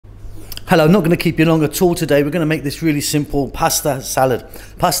Hello, not going to keep you long at all today. We're going to make this really simple pasta salad.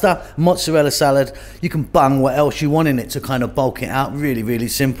 Pasta, mozzarella salad. You can bung what else you want in it to kind of bulk it out. Really, really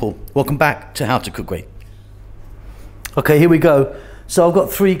simple. Welcome back to How to Cook Great. Okay, here we go. So I've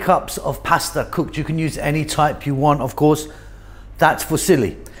got 3 cups of pasta cooked. You can use any type you want, of course. That's for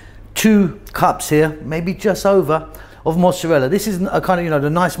silly. 2 cups here, maybe just over, of mozzarella. This is a kind of, the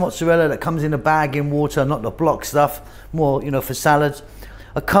nice mozzarella that comes in a bag in water, not the block stuff, more, for salads.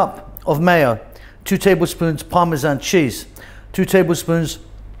 A cup of mayo, 2 tablespoons Parmesan cheese, 2 tablespoons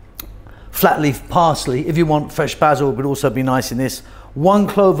flat leaf parsley. If you want fresh basil, it would also be nice in this. 1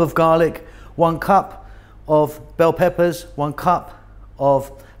 clove of garlic, 1 cup of bell peppers, 1 cup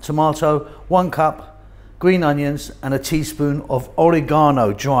of tomato, 1 cup green onions, and a teaspoon of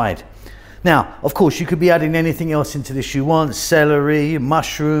oregano dried. Now, of course, you could be adding anything else into this you want, celery,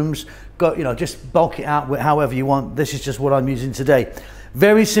 mushrooms, just bulk it out however you want. This is just what I'm using today.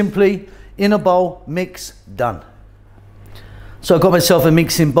 Very simply, in a bowl, mix, done. So I've got myself a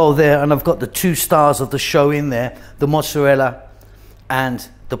mixing bowl there, and I've got the 2 stars of the show in there, the mozzarella and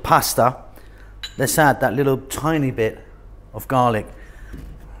the pasta. Let's add that little tiny bit of garlic,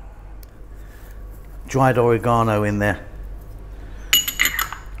 dried oregano in there,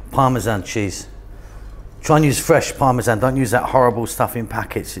 Parmesan cheese. Try and use fresh Parmesan, don't use that horrible stuff in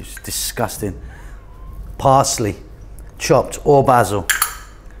packets, it's disgusting. Parsley, chopped, or basil.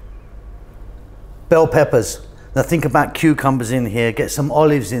 Bell peppers. Now think about cucumbers in here, get some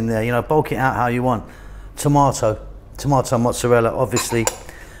olives in there, bulk it out how you want. Tomato mozzarella, obviously,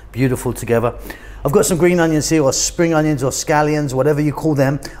 beautiful together. I've got some green onions here, or spring onions, or scallions, whatever you call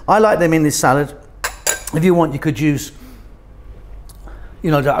them. I like them in this salad. If you want, you could use,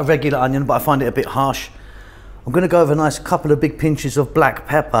 a regular onion, but I find it a bit harsh. I'm gonna go with a nice couple of big pinches of black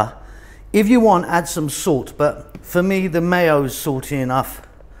pepper. If you want, add some salt, but for me, the mayo is salty enough.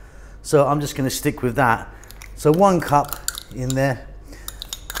 So I'm just going to stick with that. So 1 cup in there.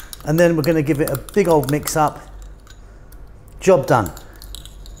 And then we're going to give it a big old mix up. Job done.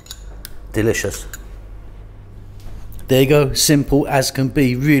 Delicious. There you go. Simple as can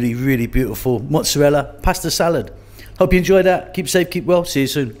be. Really, really beautiful mozzarella pasta salad. Hope you enjoyed that. Keep safe, keep well. See you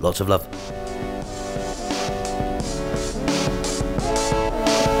soon. Lots of love.